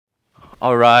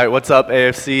All right, what's up,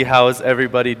 AFC? How is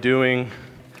everybody doing?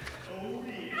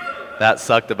 That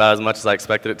sucked about as much as I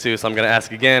expected it to, so I'm going to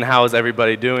ask again, how is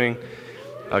everybody doing?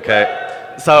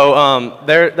 Okay. So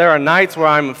there are nights where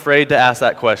I'm afraid to ask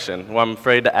that question, where I'm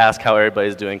afraid to ask how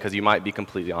everybody's doing, because you might be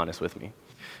completely honest with me.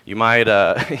 You might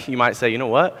say, you know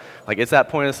what? Like, it's that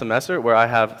point of the semester where I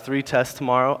have 3 tests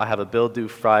tomorrow, I have a bill due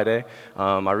Friday,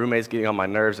 my roommate's getting on my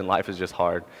nerves, and life is just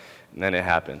hard. And then it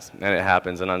happens,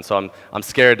 and so I'm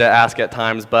scared to ask at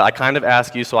times, but I kind of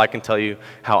ask you so I can tell you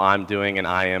how I'm doing, and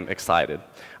I am excited.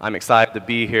 I'm excited to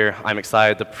be here, I'm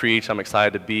excited to preach, I'm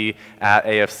excited to be at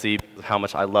AFC because of how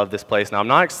much I love this place. Now, I'm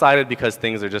not excited because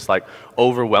things are just like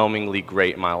overwhelmingly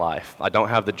great in my life. I don't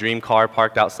have the dream car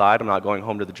parked outside, I'm not going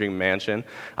home to the dream mansion,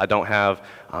 I don't have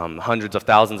hundreds of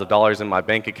thousands of dollars in my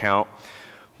bank account,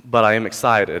 but I am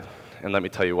excited, and let me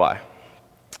tell you why.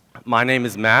 My name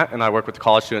is Matt, and I work with the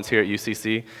college students here at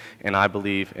UCC, and I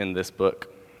believe in this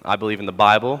book. I believe in the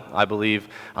Bible. I believe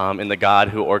in the God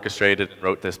who orchestrated and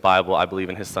wrote this Bible. I believe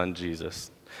in his son, Jesus.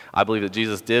 I believe that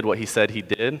Jesus did what he said he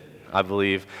did. I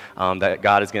believe that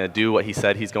God is going to do what he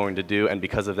said he's going to do, and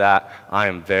because of that, I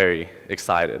am very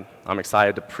excited. I'm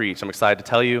excited to preach. I'm excited to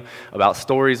tell you about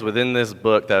stories within this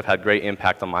book that have had great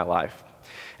impact on my life.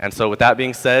 And so with that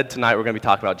being said, tonight we're going to be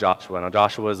talking about Joshua. Now,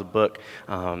 Joshua is a book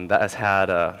that has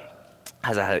had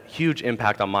a huge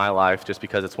impact on my life just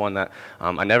because it's one that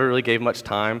I never really gave much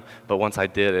time, but once I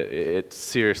did, it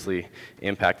seriously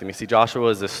impacted me. See, Joshua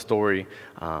is this story,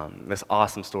 this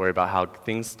awesome story about how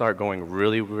things start going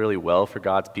really, really well for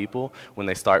God's people when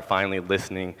they start finally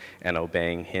listening and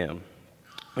obeying him.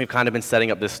 We've kind of been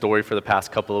setting up this story for the past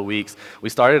couple of weeks. We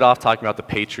started off talking about the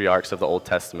patriarchs of the Old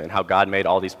Testament, how God made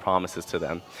all these promises to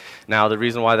them. Now, the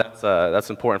reason why that's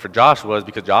important for Joshua is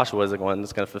because Joshua is the one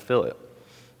that's going to fulfill it.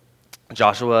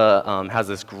 Joshua has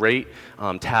this great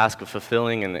task of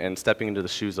fulfilling and stepping into the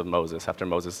shoes of Moses after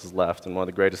Moses has left, and one of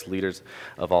the greatest leaders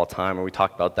of all time, and we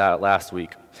talked about that last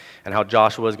week, and how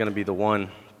Joshua is going to be the one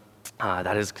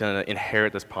that is going to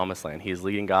inherit this promised land. He is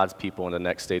leading God's people in the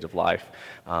next stage of life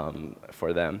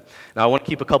for them. Now, I want to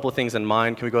keep a couple of things in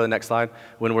mind. Can we go to the next slide?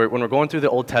 When we're going through the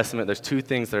Old Testament, there's 2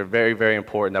 things that are very, very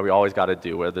important that we always got to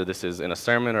do, whether this is in a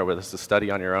sermon or whether this is a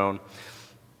study on your own.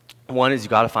 One is you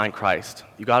got to find Christ.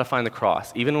 You got to find the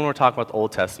cross. Even when we're talking about the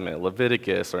Old Testament,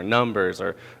 Leviticus or Numbers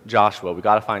or Joshua, we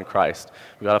got to find Christ.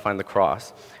 We got to find the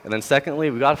cross. And then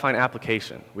secondly, we got to find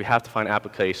application. We have to find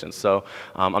application. So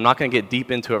I'm not going to get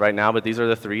deep into it right now, but these are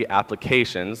the 3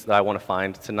 applications that I want to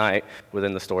find tonight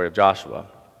within the story of Joshua.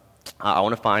 I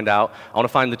want to find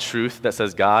the truth that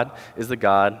says God is the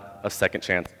God of second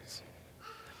chances.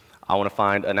 I want to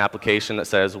find an application that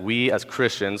says we as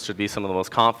Christians should be some of the most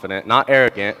confident, not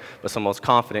arrogant, but some of the most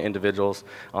confident individuals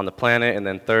on the planet. And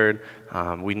then third,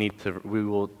 we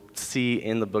will see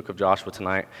in the book of Joshua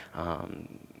tonight,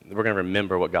 we're going to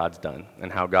remember what God's done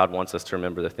and how God wants us to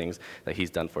remember the things that he's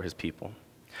done for his people.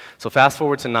 So fast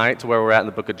forward tonight to where we're at in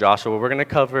the book of Joshua. We're going to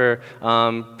cover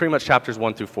pretty much chapters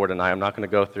 1 through 4 tonight. I'm not going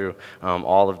to go through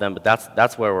all of them, but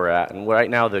that's where we're at. And right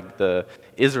now, the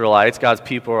Israelites, God's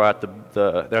people, are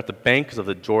they're at the banks of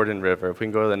the Jordan River. If we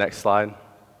can go to the next slide.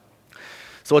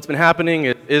 So what's been happening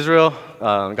is Israel,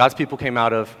 God's people came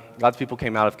out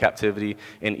of captivity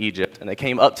in Egypt, and they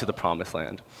came up to the Promised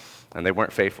Land. And they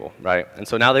weren't faithful, right? And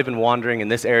so now they've been wandering in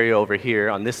this area over here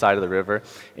on this side of the river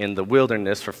in the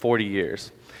wilderness for 40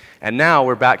 years. And now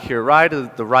we're back here right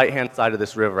at the right-hand side of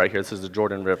this river right here. This is the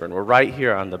Jordan River. And we're right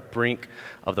here on the brink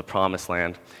of the Promised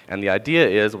Land. And the idea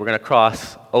is we're going to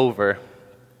cross over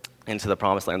into the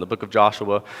Promised Land. The book of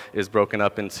Joshua is broken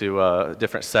up into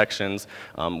different sections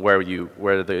where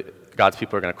God's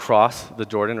people are going to cross the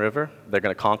Jordan River. They're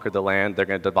going to conquer the land. They're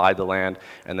going to divide the land,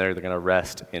 and they're going to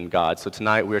rest in God. So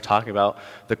tonight we're talking about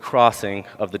the crossing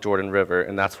of the Jordan River,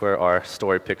 and that's where our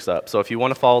story picks up. So if you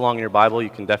want to follow along in your Bible, you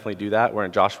can definitely do that. We're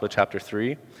in Joshua chapter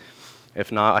 3. If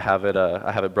not, I have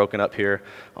it broken up here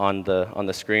on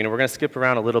the screen. And we're going to skip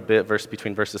around a little bit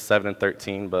between verses 7 and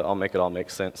 13, but I'll make it all make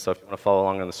sense. So if you want to follow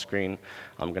along on the screen,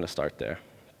 I'm going to start there.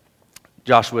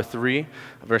 Joshua 3,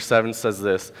 verse 7 says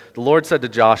this: "The Lord said to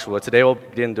Joshua, 'Today I will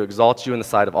begin to exalt you in the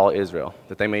sight of all Israel,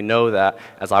 that they may know that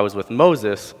as I was with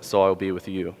Moses, so I will be with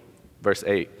you.'" Verse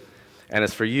 8, "And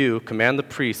as for you, command the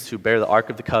priests who bear the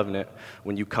ark of the covenant,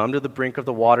 when you come to the brink of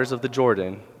the waters of the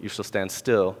Jordan, you shall stand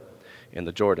still in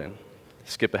the Jordan."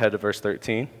 Skip ahead to verse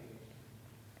 13.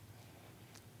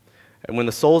 "And when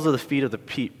the soles of the feet of the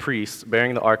priests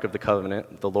bearing the ark of the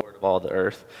covenant, the Lord of all the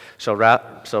earth, shall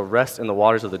rest in the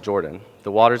waters of the Jordan,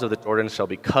 the waters of the Jordan shall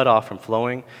be cut off from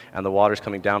flowing, and the waters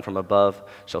coming down from above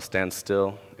shall stand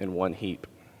still in one heap."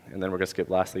 And then we're going to skip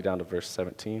lastly down to verse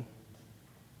 17.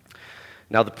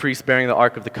 Now the priest bearing the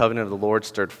ark of the covenant of the Lord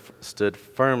stood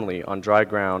firmly on dry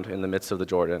ground in the midst of the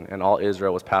Jordan, and all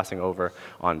Israel was passing over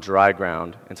on dry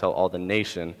ground until all the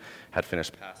nation had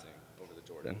finished passing over the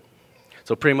Jordan.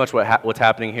 So pretty much what's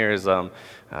happening here is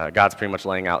God's pretty much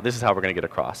laying out, this is how we're going to get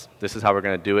across. This is how we're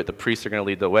going to do it. The priests are going to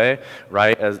lead the way,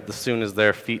 right? As soon as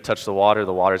their feet touch the water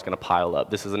is going to pile up.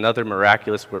 This is another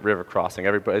miraculous river crossing.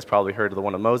 Everybody's probably heard of the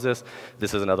one of Moses.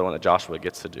 This is another one that Joshua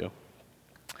gets to do.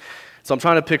 So I'm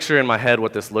trying to picture in my head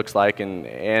what this looks like,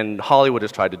 and Hollywood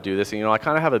has tried to do this. And, I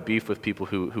kind of have a beef with people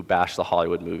who bash the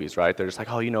Hollywood movies, right? They're just like,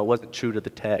 it wasn't true to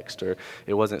the text, or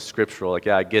it wasn't scriptural. Like,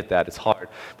 yeah, I get that, it's hard.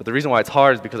 But the reason why it's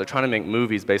hard is because they're trying to make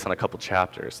movies based on a couple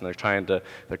chapters, and they're kind of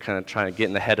trying to get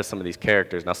in the head of some of these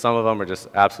characters. Now, some of them are just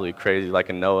absolutely crazy, like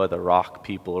in Noah, the rock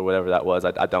people, or whatever that was.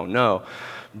 I don't know,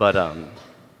 But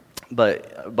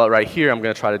right here, I'm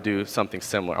going to try to do something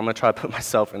similar. I'm going to try to put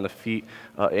myself in the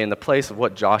place of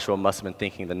what Joshua must have been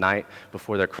thinking the night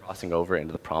before they're crossing over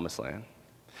into the Promised Land.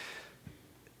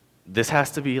 This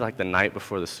has to be like the night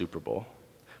before the Super Bowl,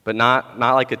 but not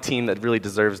like a team that really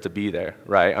deserves to be there,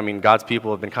 right? I mean, God's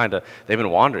people have been they've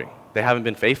been wandering. They haven't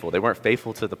been faithful. They weren't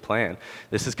faithful to the plan.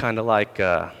 This is kind of like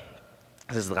the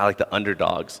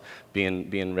underdogs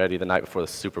being ready the night before the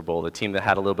Super Bowl, the team that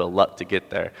had a little bit of luck to get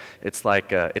there. It's like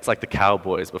the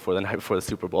Cowboys before the night before the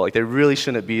Super Bowl. Like, they really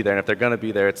shouldn't be there, and if they're going to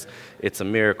be there, it's a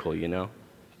miracle,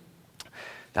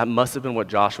 That must have been what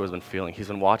Joshua has been feeling. He's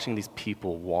been watching these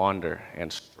people wander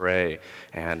and stray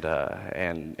and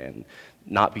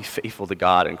not be faithful to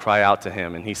God and cry out to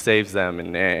Him, and He saves them,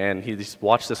 and he just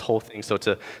watched this whole thing. So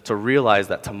to realize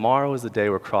that tomorrow is the day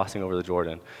we're crossing over the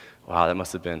Jordan. Wow, that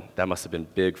must have been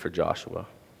big for Joshua.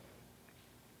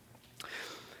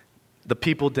 The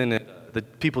people didn't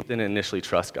initially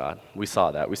trust God. We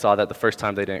saw that. We saw that the first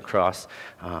time they didn't cross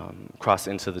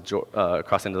into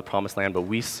the Promised Land. But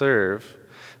we serve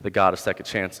the God of second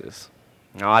chances.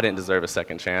 Now, I didn't deserve a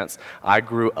second chance. I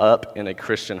grew up in a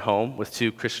Christian home with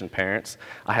 2 Christian parents.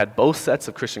 I had both sets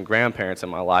of Christian grandparents in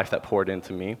my life that poured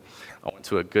into me. I went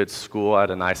to a good school. I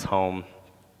had a nice home.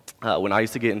 When I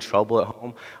used to get in trouble at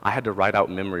home, I had to write out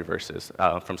memory verses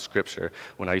from Scripture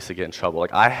when I used to get in trouble.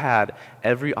 Like, I had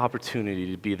every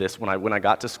opportunity to be this. When I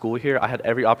got to school here, I had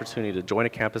every opportunity to join a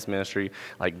campus ministry,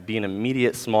 like be an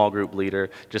immediate small group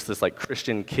leader, just this like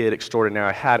Christian kid extraordinaire.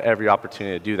 I had every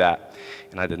opportunity to do that,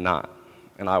 and I did not,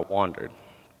 and I wandered.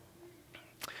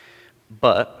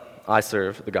 But I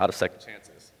serve the God of second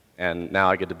chances, and now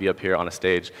I get to be up here on a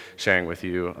stage sharing with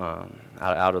you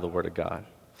out of the Word of God.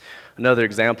 Another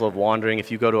example of wandering,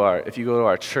 if you go to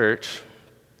our church,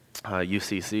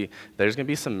 UCC, there's going to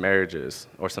be some marriages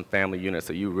or some family units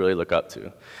that you really look up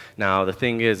to. Now, the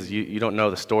thing is you don't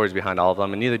know the stories behind all of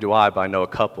them, and neither do I, but I know a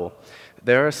couple.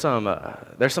 There's some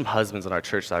husbands in our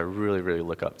church that I really, really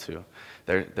look up to.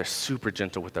 They're super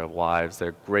gentle with their wives.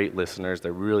 They're great listeners.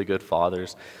 They're really good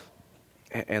fathers.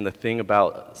 And the thing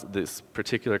about this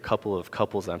particular couple of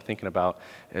couples that I'm thinking about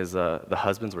is the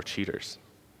husbands were cheaters.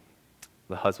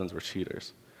 The husbands were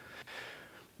cheaters.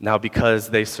 Now, because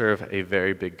they serve a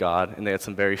very big God, and they had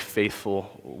some very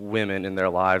faithful women in their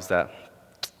lives that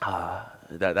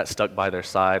stuck by their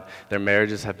side, their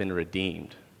marriages have been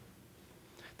redeemed.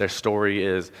 Their story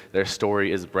is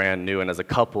brand new, and as a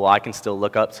couple, I can still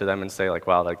look up to them and say, like,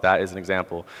 wow, like that is an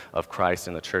example of Christ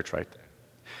in the church right there,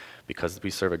 because we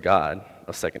serve a God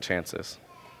of second chances.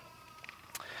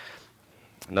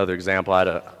 Another example,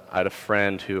 I had a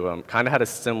friend who kind of had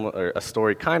a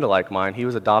story kind of like mine. He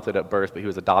was adopted at birth, but he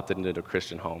was adopted into a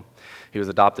Christian home. He was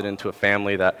adopted into a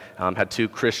family that had 2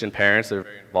 Christian parents. They were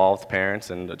very involved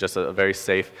parents, and just a very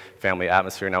safe family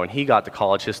atmosphere. Now, when he got to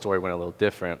college, his story went a little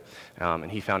different,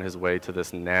 and he found his way to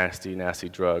this nasty, nasty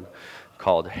drug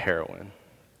called heroin.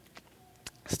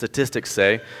 Statistics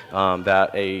say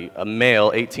that a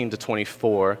male 18 to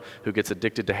 24 who gets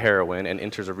addicted to heroin and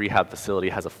enters a rehab facility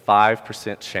has a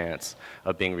 5% chance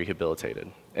of being rehabilitated.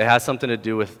 It has something to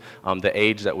do with the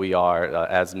age that we are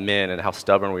as men and how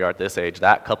stubborn we are at this age.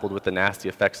 That, coupled with the nasty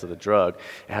effects of the drug,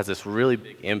 it has this really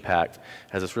big impact.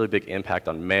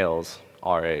 On males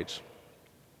our age.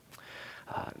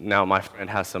 Now, my friend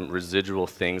has some residual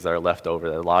things that are left over.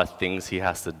 There are a lot of things he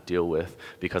has to deal with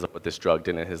because of what this drug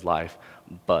did in his life.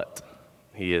 But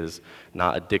he is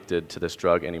not addicted to this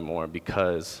drug anymore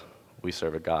because we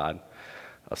serve a God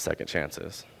of second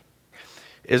chances.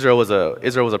 Israel was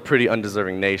a pretty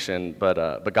undeserving nation,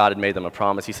 but God had made them a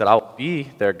promise. He said, "I will be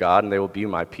their God, and they will be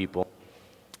my people."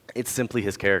 It's simply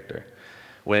His character.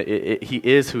 He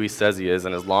is who He says He is,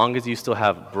 and as long as you still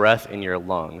have breath in your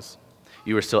lungs,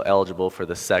 you are still eligible for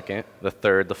the second, the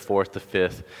third, the fourth, the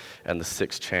fifth, and the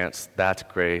sixth chance. That's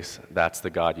grace. That's the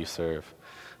God you serve.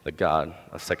 the God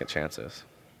of second chances.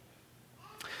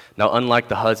 Now, unlike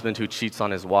the husband who cheats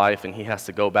on his wife and he has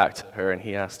to go back to her and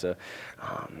he has to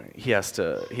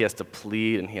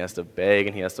plead and he has to beg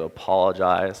and he has to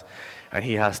apologize and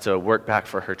he has to work back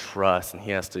for her trust and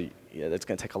it's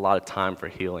going to take a lot of time for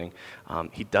healing.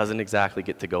 He doesn't exactly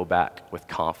get to go back with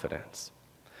confidence.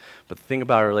 But the thing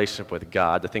about a relationship with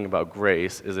God, the thing about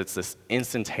grace, is it's this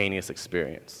instantaneous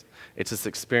experience. It's this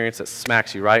experience that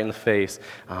smacks you right in the face,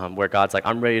 where God's like,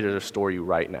 I'm ready to restore you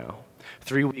right now.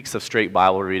 3 weeks of straight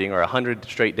Bible reading or 100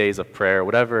 straight days of prayer,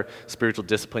 whatever spiritual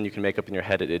discipline you can make up in your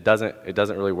head, it doesn't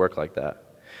really work like that.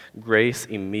 Grace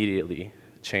immediately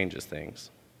changes things.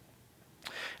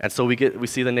 And so we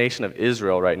see the nation of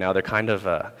Israel right now. They're kind of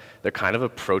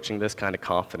approaching this kind of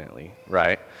confidently,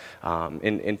 right?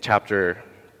 In chapter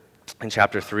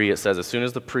 3, it says, as soon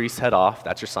as the priests head off,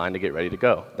 that's your sign to get ready to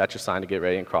go. That's your sign to get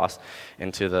ready and cross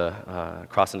into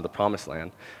the promised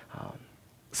land.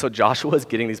 So Joshua is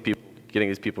getting these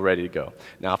people ready to go.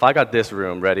 Now, if I got this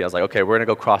room ready, I was like, okay, we're going to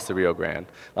go cross the Rio Grande.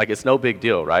 Like, it's no big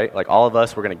deal, right? Like, all of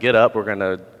us, we're going to get up, we're going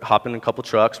to hop in a couple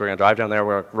trucks, we're going to drive down there,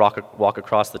 we're going to walk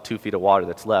across the 2 feet of water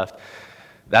that's left.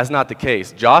 That's not the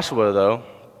case. Joshua, though,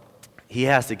 he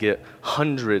has to get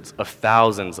hundreds of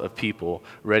thousands of people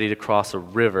ready to cross a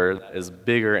river that is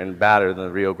bigger and badder than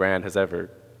the Rio Grande has ever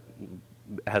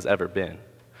been,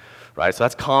 right? So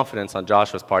that's confidence on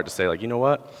Joshua's part to say, like, you know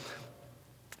what?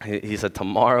 He said,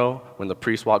 tomorrow, when the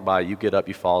priests walk by, you get up,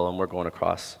 you follow them, we're going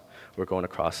across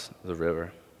the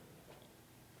river.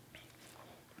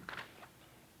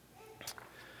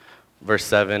 Verse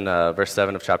 7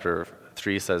 of chapter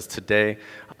 3 says, today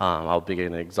I'll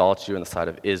begin to exalt you in the sight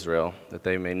of Israel, that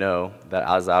they may know that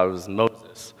as I was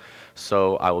Moses,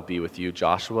 so I will be with you.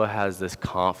 Joshua has this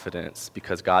confidence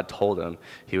because God told him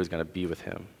he was going to be with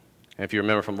him. And if you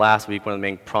remember from last week, one of the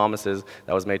main promises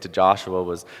that was made to Joshua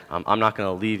was, I'm not going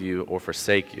to leave you or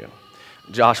forsake you.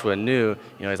 Joshua knew,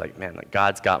 he's like, man, like,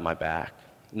 God's got my back.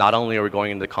 Not only are we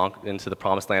going into the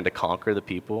promised land to conquer the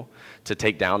people, to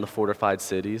take down the fortified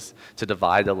cities, to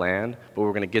divide the land, but we're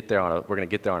going to get there on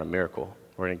a miracle.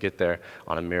 We're going to get there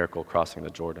on a miracle crossing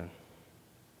the Jordan.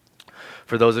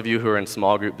 For those of you who are in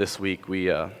small group this week, we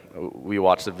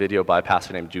watched a video by a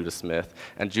pastor named Judah Smith,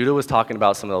 and Judah was talking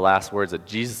about some of the last words that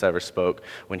Jesus ever spoke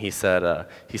when he said,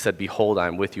 "Behold, I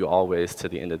am with you always to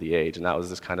the end of the age." And that was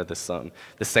the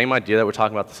same idea that we're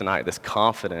talking about tonight, this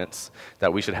confidence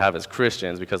that we should have as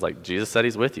Christians, because like Jesus said,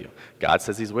 He's with you. God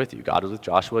says He's with you. God was with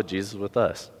Joshua. Jesus is with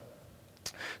us.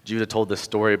 Judah told this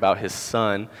story about his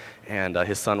son, and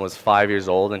his son was 5 years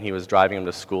old, and he was driving him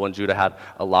to school, and Judah had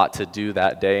a lot to do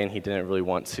that day, and he didn't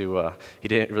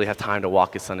really have time to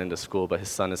walk his son into school, but his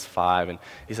son is 5, and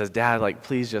he says, Dad, like,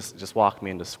 please just walk me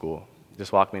into school.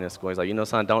 Just walk me into school. He's like,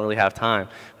 son, I don't really have time.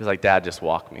 He's like, Dad, just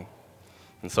walk me.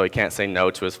 And so he can't say no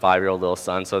to his 5-year-old little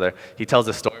son, so he tells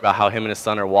a story about how him and his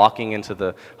son are walking into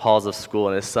the halls of school,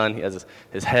 and his son, he has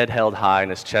his head held high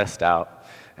and his chest out.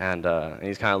 And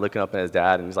he's kind of looking up at his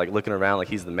dad, and he's like looking around like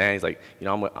he's the man. He's like,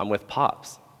 I'm with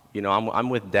Pops. I'm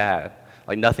with Dad.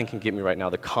 Like, nothing can get me right now.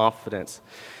 The confidence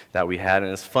that we had,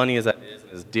 and as funny as that is,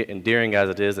 and as endearing as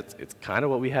it is, it's kind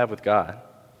of what we have with God.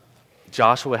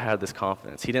 Joshua had this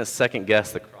confidence. He didn't second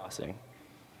guess the crossing.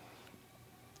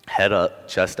 Head up,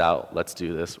 chest out. Let's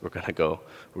do this. We're gonna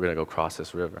go cross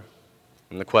this river.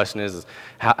 And the question is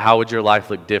how would your life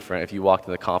look different if you walked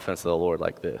in the confidence of the Lord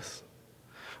like this?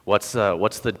 What's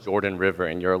the Jordan River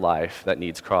in your life that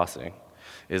needs crossing?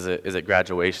 Is it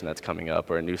graduation that's coming up,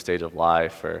 or a new stage of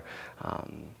life, or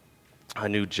a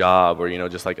new job, or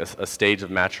just like a stage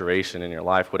of maturation in your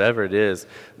life? Whatever it is,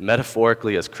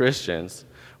 metaphorically as Christians,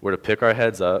 we're to pick our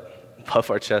heads up,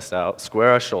 puff our chest out, square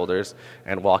our shoulders,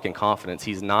 and walk in confidence.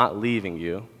 He's not leaving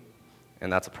you,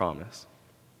 and that's a promise.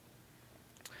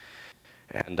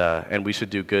 And we should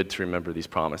do good to remember these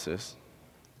promises.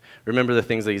 Remember the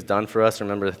things that He's done for us.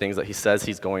 Remember the things that He says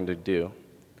He's going to do.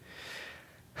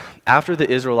 After the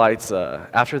Israelites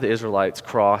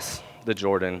cross the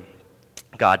Jordan,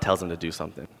 God tells them to do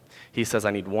something. He says,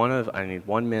 I need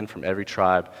one man from every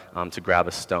tribe to grab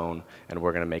a stone, and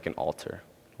we're going to make an altar.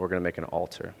 We're going to make an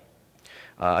altar.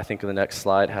 I think the next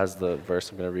slide has the verse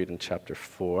I'm going to read in chapter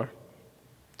 4.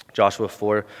 Joshua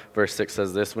 4, verse 6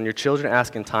 says this, When your children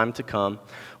ask in time to come,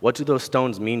 what do those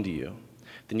stones mean to you?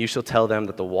 Then you shall tell them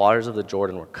that the waters of the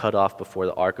Jordan were cut off before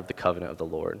the ark of the covenant of the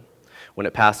Lord. When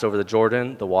it passed over the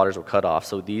Jordan, the waters were cut off.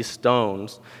 So these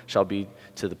stones shall be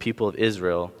to the people of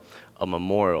Israel a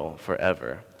memorial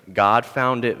forever. God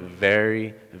found it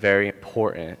very, very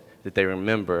important that they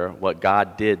remember what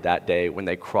God did that day when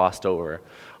they crossed over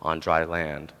on dry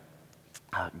land.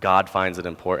 God finds it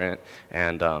important,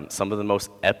 and some of the most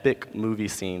epic movie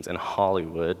scenes in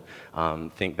Hollywood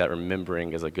think that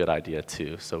remembering is a good idea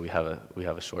too. So we have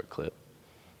a short clip.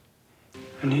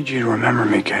 I need you to remember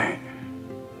me, Kate.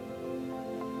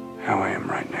 How I am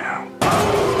right now.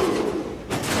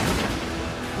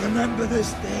 Remember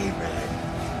this day,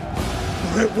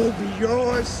 man, or it will be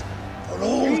yours for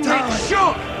all time. Make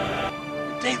sure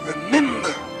they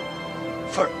remember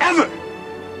forever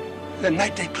the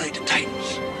night they played the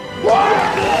Titans.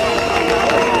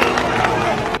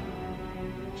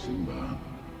 Simba,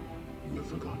 you have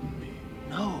forgotten me.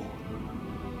 No.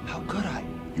 How could I?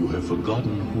 You have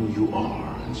forgotten who you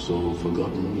are, and so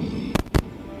forgotten me.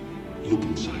 Look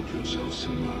inside yourself,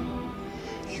 Simba.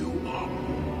 You are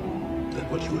more than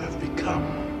what you have become.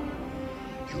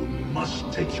 You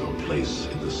must take your place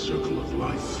in the circle of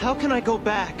life. How can I go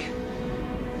back?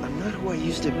 I'm not who I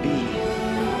used to be.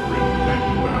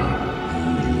 Remember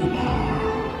who you are.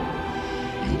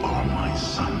 You are my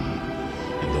son,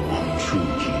 and the one true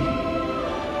king.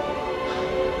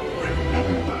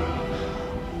 Remember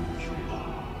who you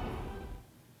are.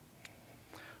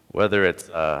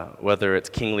 Whether it's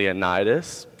King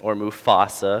Leonidas or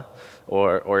Mufasa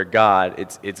or God,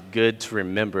 it's good to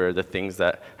remember the things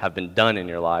that have been done in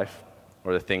your life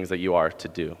or the things that you are to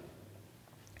do.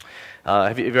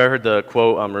 Have you ever heard the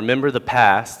quote, remember the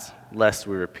past, lest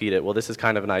we repeat it? Well, this is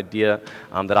kind of an idea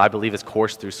that I believe is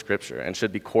coursed through Scripture and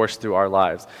should be coursed through our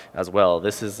lives as well.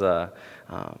 This is an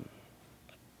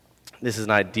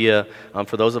idea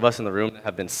for those of us in the room that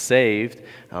have been saved.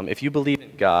 If you believe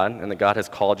in God and that God has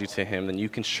called you to Him, then you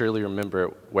can surely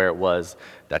remember where it was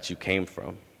that you came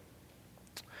from.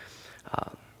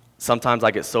 Sometimes I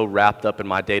get so wrapped up in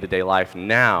my day-to-day life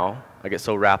now, I get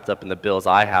so wrapped up in the bills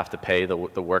I have to pay, the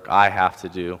work I have to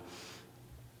do,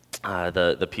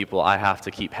 the people I have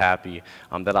to keep happy,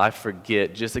 that I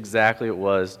forget just exactly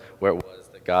where it was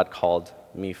that God called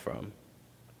me from.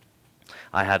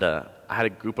 I had a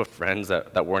group of friends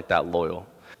that weren't that loyal.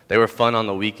 They were fun on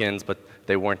the weekends, but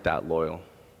they weren't that loyal.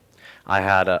 I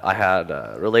had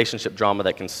a relationship drama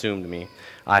that consumed me.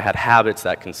 I had habits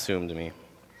that consumed me.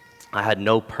 I had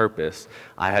no purpose.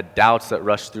 I had doubts that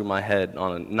rushed through my head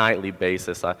on a nightly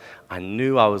basis. I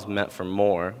knew I was meant for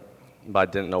more, but I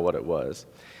didn't know what it was.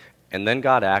 And then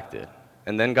God acted.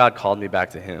 And then God called me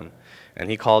back to Him. And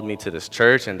He called me to this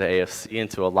church and to AFC,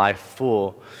 into a life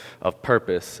full of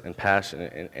purpose and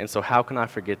passion. And so how can I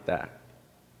forget that?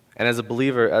 And as a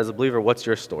believer, what's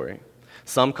your story?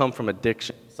 Some come from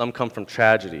addiction. Some come from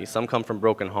tragedy. Some come from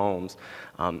broken homes.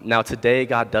 Now today,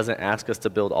 God doesn't ask us to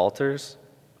build altars.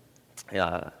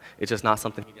 It's just not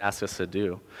something He asks us to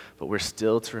do. But we're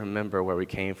still to remember where we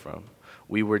came from.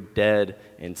 We were dead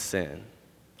in sin.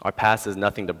 Our past is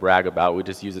nothing to brag about. We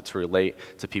just use it to relate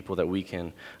to people that we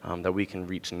can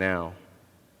reach now.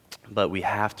 But we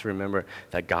have to remember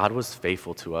that God was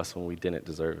faithful to us when we didn't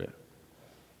deserve it.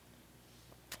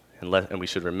 And we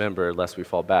should remember, lest we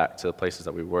fall back to the places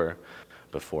that we were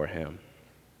before Him.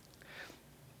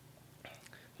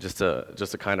 Just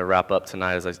to kind of wrap up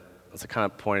tonight, as I kind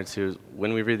of pointed to,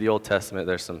 when we read the Old Testament,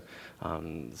 there's some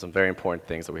very important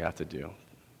things that we have to do.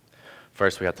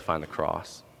 First, we have to find the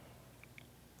cross.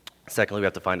 Secondly, we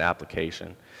have to find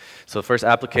application. So the first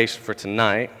application for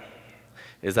tonight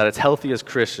is that it's healthy as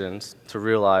Christians to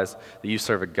realize that you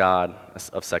serve a God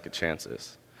of second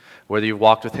chances. Whether you've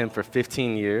walked with Him for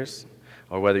 15 years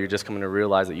or whether you're just coming to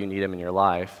realize that you need Him in your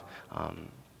life,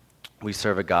 we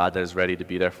serve a God that is ready to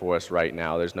be there for us right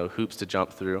now. There's no hoops to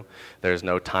jump through. There's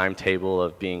no timetable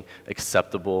of being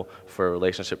acceptable for a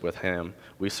relationship with Him.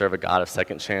 We serve a God of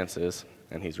second chances,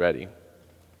 and He's ready.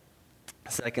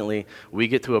 Secondly, we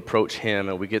get to approach Him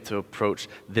and we get to approach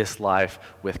this life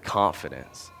with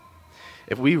confidence.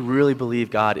 If we really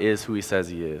believe God is who He says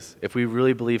He is, if we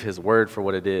really believe His word for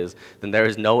what it is, then there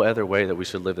is no other way that we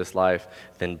should live this life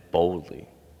than boldly.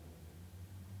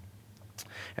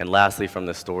 And lastly, from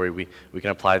this story, we can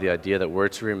apply the idea that we're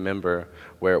to remember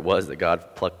where it was that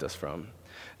God plucked us from.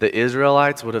 The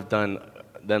Israelites would have done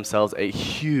themselves a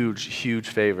huge, huge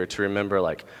favor to remember,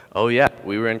 like, oh yeah,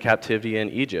 we were in captivity in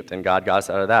Egypt, and God got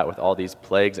us out of that with all these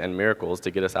plagues and miracles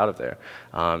to get us out of there.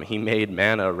 He made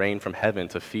manna rain from heaven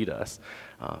to feed us.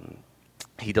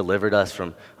 He delivered us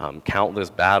from countless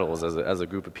battles as a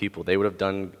group of people. They would have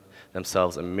done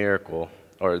themselves a miracle,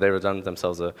 or they would have done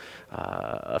themselves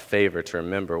a favor to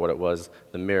remember what it was,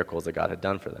 the miracles that God had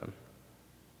done for them.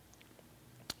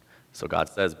 So God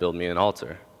says, build me an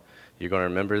altar. You're going to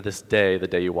remember this day, the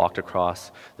day you walked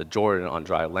across the Jordan on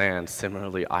dry land.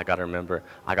 Similarly, I got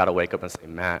to wake up and say,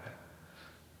 Matt,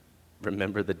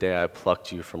 remember the day I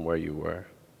plucked you from where you were.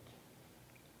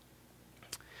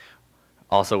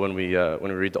 Also, when we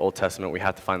read the Old Testament, we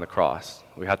have to find the cross.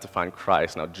 We have to find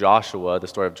Christ. Now, Joshua, the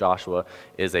story of Joshua,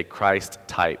 is a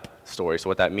Christ-type story. So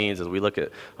what that means is we look at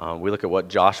what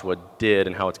Joshua did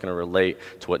and how it's going to relate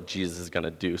to what Jesus is going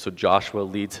to do. So Joshua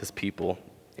leads his people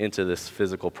into this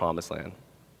physical promised land.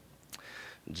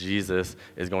 Jesus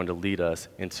is going to lead us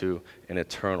into an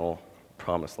eternal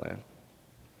promised land.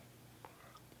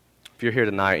 If you're here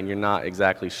tonight and you're not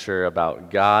exactly sure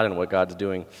about God and what God's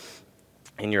doing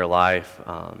in your life,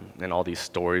 and all these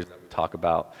stories that we talk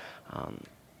about,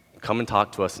 come and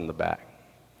talk to us in the back.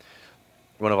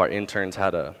 One of our interns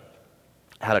had a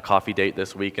coffee date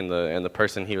this week, and the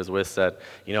person he was with said,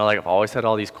 I've always had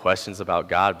all these questions about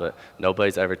God, but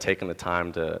nobody's ever taken the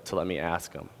time to let me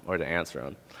ask them or to answer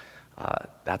them.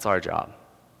 That's our job.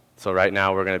 So right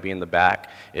now we're going to be in the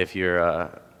back. If you're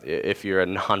a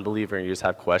non-believer and you just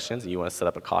have questions and you want to set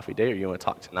up a coffee date or you want to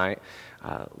talk tonight,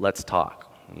 let's talk.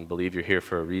 And believe you're here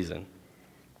for a reason.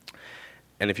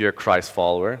 And if you're a Christ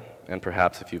follower, and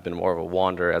perhaps if you've been more of a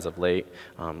wanderer as of late,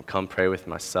 come pray with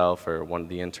myself or one of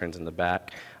the interns in the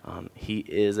back. He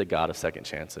is a God of second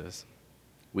chances.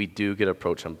 We do get to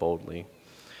approach him boldly,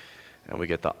 and we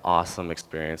get the awesome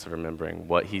experience of remembering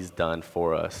what he's done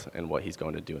for us and what he's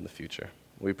going to do in the future.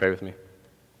 Will you pray with me?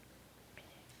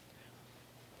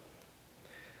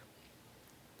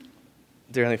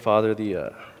 Dear Heavenly Father,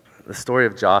 the story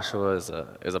of Joshua is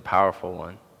a powerful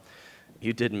one.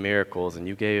 You did miracles, and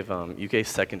you gave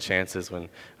second chances when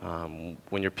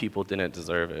your people didn't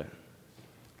deserve it.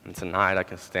 And tonight I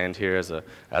can stand here as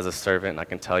a servant, and I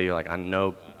can tell you, I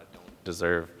know I don't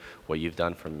deserve what you've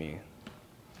done for me.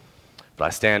 But I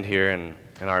stand here and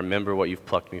I remember what you've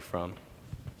plucked me from.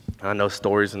 And I know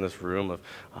stories in this room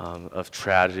of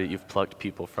tragedy you've plucked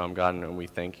people from, God, and we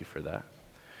thank you for that.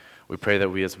 We pray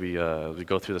that as we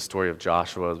go through the story of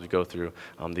Joshua, as we go through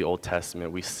the Old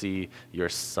Testament, we see your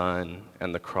Son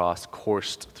and the cross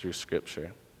coursed through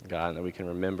Scripture, God, and that we can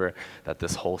remember that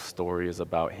this whole story is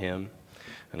about him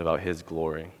and about his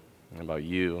glory and about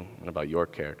you and about your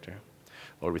character.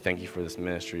 Lord, we thank you for this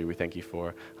ministry. We thank you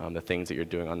for the things that you're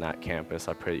doing on that campus.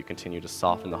 I pray that you continue to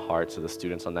soften the hearts of the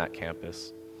students on that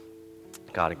campus,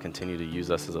 God, and continue to use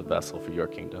us as a vessel for your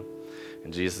kingdom.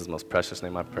 In Jesus' most precious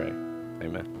name I pray.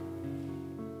 Amen.